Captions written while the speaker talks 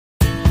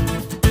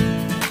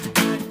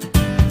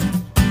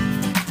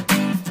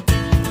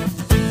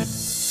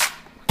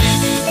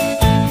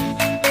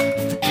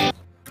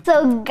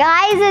So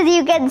guys, as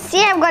you can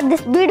see, I've got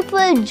this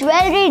beautiful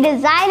jewelry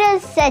designer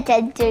set,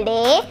 and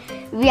today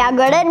we are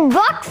going to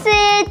unbox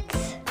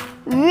it.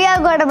 We are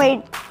going to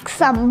make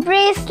some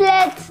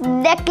bracelets,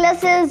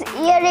 necklaces,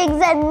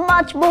 earrings and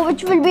much more,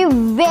 which will be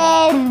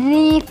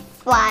very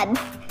fun.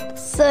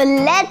 So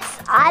let's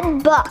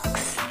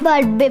unbox.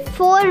 But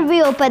before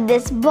we open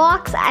this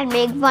box and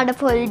make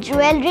wonderful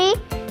jewelry,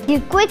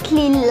 you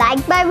quickly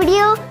like my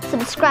video,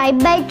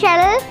 subscribe my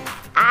channel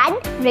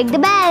and ring the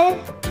bell.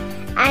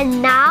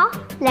 And now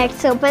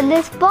let's open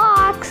this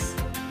box.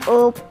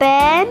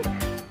 Open.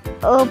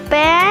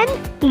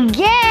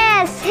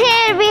 Yes,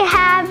 here we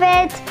have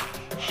it.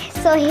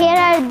 So here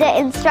are the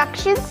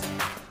instructions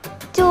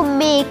to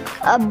make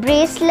a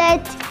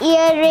bracelet,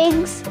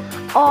 earrings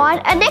or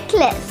a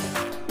necklace.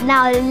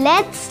 Now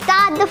let's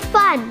start the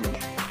fun.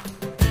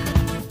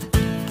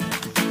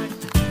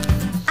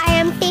 I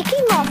am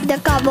taking off the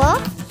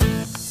cover.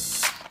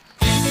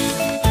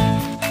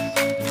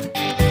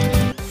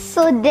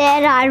 So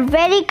there are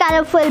very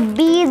colorful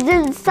beads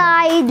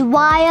inside,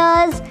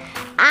 wires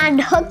and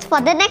hooks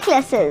for the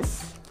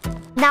necklaces.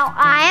 Now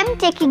I am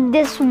taking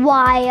this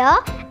wire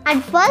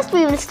and first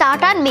we will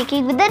start on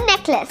making with the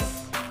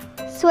necklace.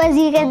 So as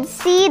you can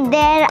see,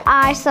 there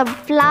are some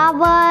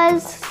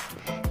flowers,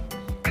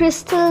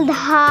 crystal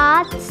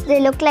hearts,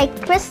 they look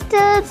like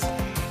crystals,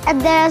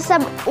 and there are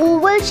some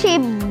oval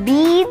shaped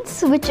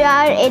beads which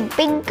are in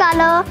pink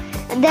color.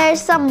 There are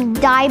some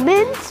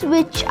diamonds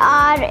which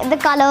are in the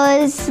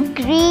colors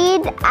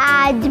green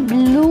and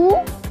blue,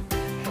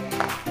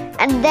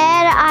 and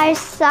there are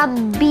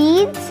some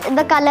beads in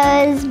the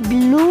colors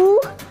blue,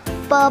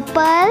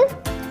 purple,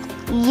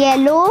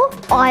 yellow,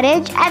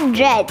 orange and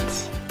red.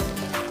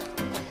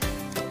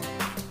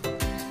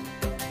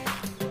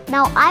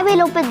 Now I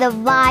will open the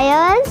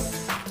wires.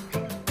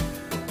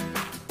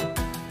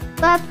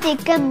 So I've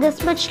taken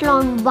this much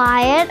long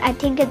wire. I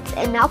think it's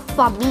enough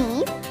for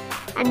me.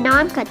 And now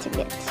I'm cutting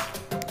it.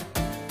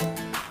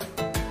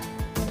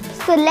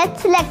 So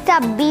let's select a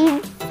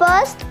bead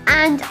first,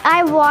 and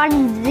I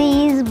want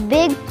these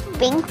big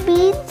pink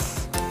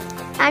beads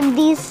and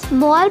these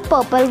small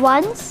purple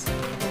ones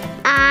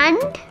and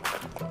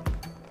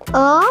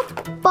a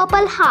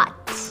purple heart.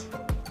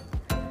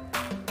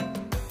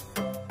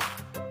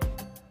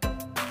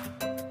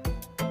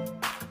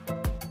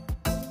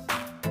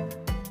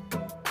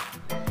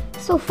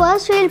 So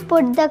first we'll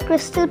put the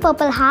crystal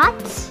purple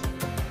hearts.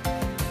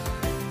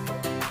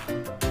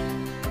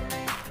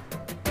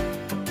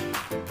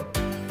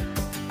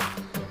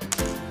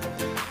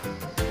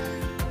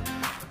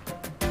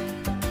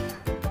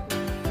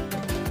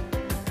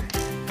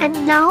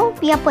 And now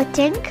we are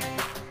putting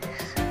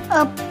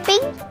a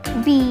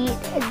pink bead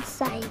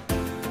inside.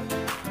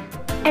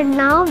 And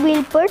now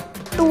we'll put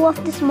two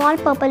of the small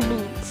purple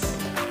beads.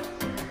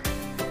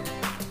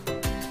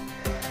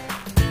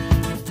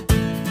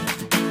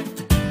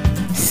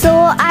 So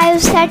I've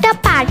set a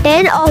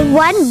pattern of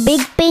one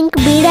big pink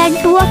bead and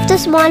two of the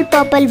small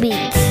purple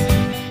beads.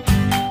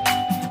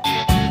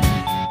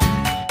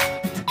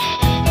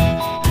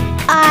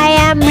 I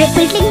am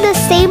repeating the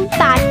same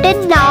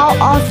pattern now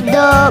of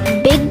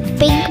the big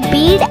pink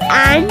bead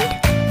and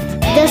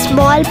the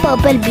small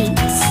purple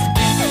beads.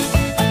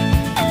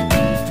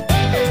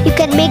 You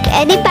can make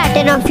any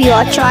pattern of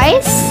your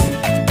choice.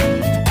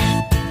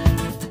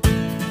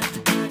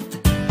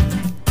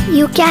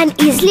 You can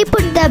easily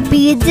put the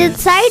beads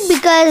inside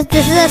because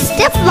this is a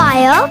stiff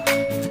wire.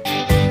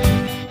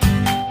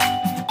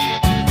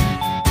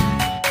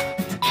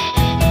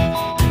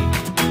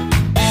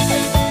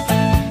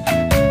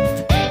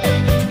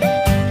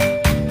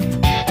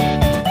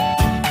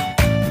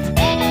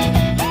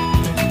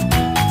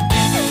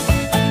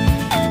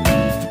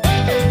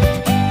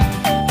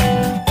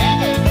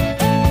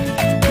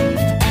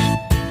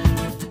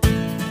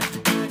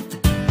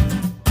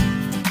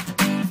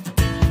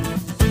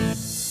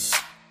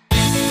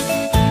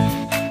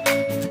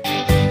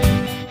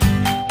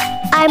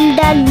 I'm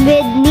done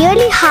with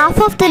nearly half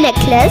of the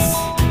necklace.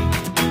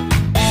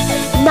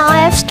 Now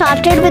I have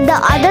started with the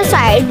other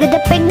side with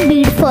the pink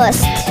bead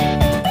first.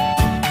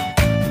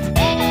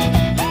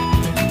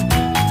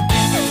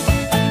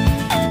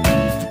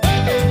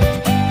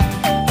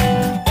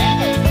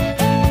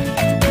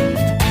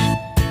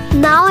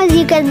 Now as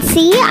you can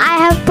see, I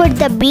have put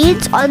the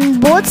beads on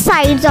both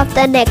sides of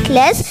the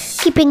necklace,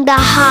 keeping the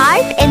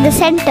heart in the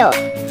center.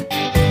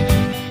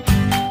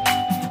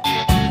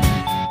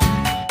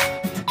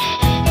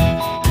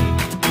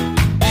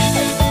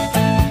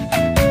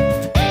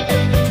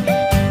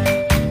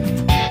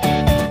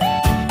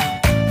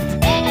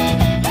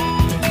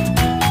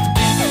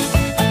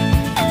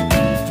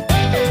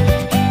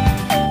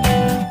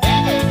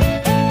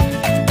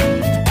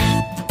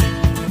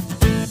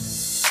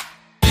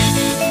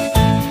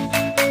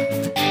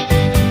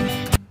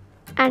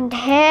 And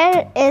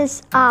here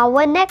is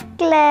our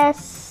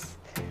necklace.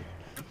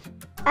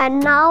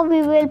 And now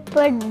we will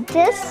put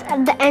this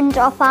at the end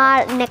of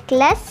our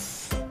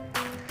necklace.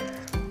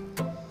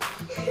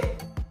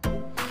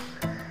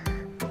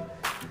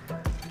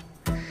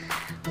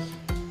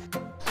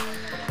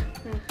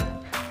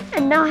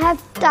 now I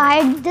have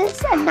tied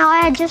this, and now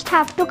I just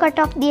have to cut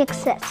off the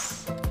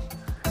excess.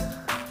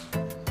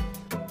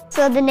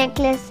 So the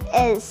necklace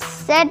is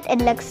set. It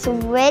looks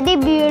very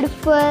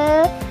beautiful,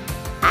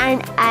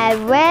 and I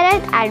wear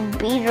it and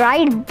be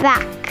right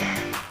back.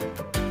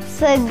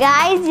 So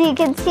guys, you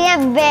can see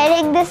I'm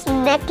wearing this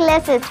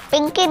necklace. It's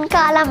pink in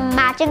color,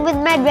 matching with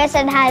my dress,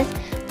 and has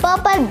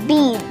purple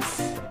beads.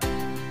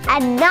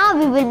 And now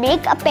we will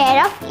make a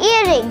pair of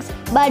earrings.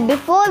 But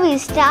before we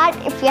start,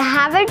 if you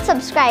haven't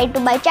subscribed to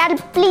my channel,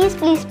 please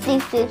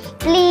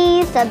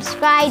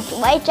subscribe to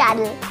my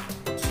channel.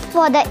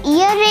 For the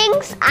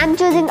earrings, I'm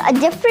choosing a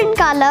different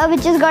color,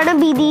 which is gonna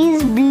be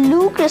these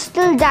blue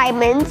crystal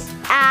diamonds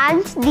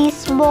and these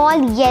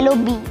small yellow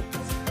beads.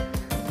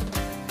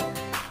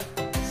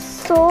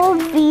 So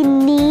we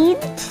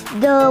need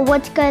the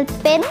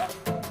pin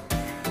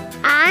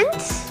and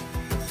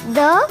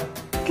the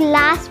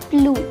clasp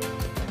loop.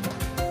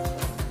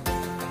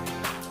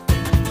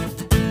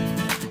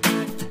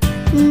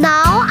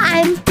 Now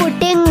I'm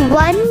putting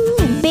one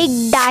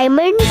big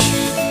diamond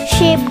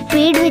shaped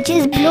bead, which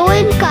is blue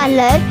in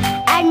color,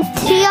 and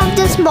 3 of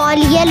the small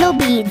yellow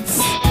beads.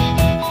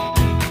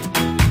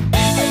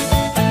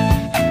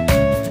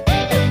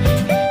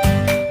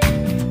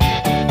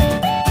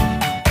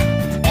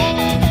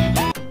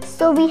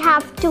 So we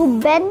have to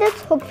bend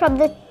this hook from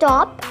the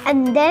top,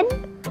 and then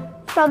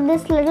from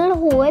this little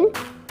hole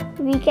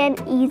we can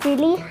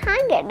easily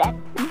hang it.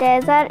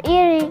 There's our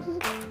earring.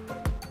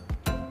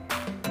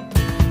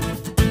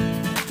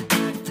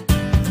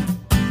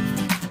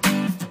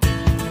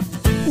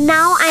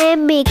 Now I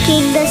am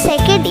making the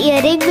second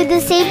earring with the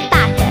same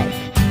pattern.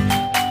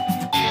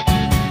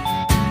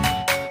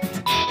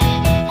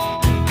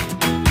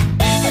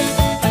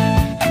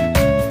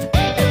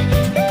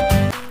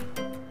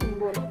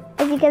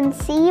 As you can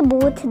see,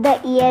 both the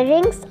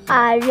earrings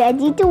are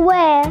ready to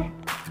wear.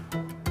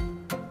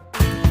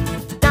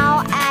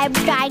 Now I am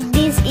trying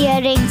these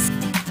earrings.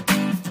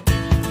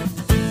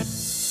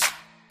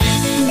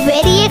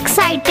 Very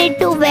excited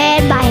to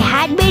wear my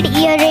handmade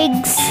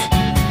earrings.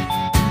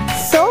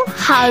 So,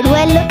 how do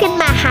I look in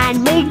my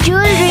handmade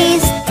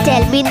jewelries?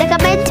 Tell me in the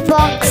comment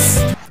box.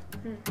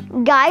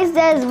 Guys,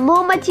 there's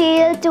more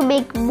material to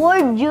make more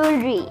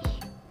jewelry.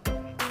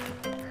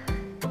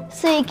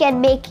 So you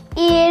can make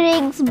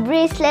earrings,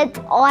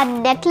 bracelets or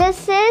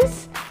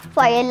necklaces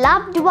for your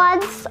loved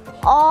ones,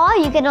 or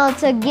you can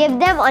also give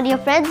them on your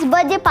friend's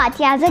birthday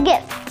party as a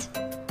gift.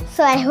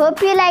 So I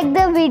hope you liked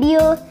the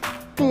video.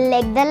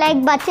 Click the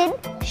like button,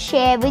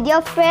 share with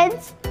your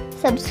friends,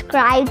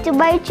 subscribe to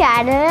my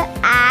channel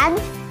and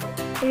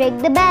ring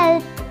the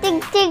bell.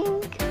 Ting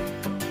ting.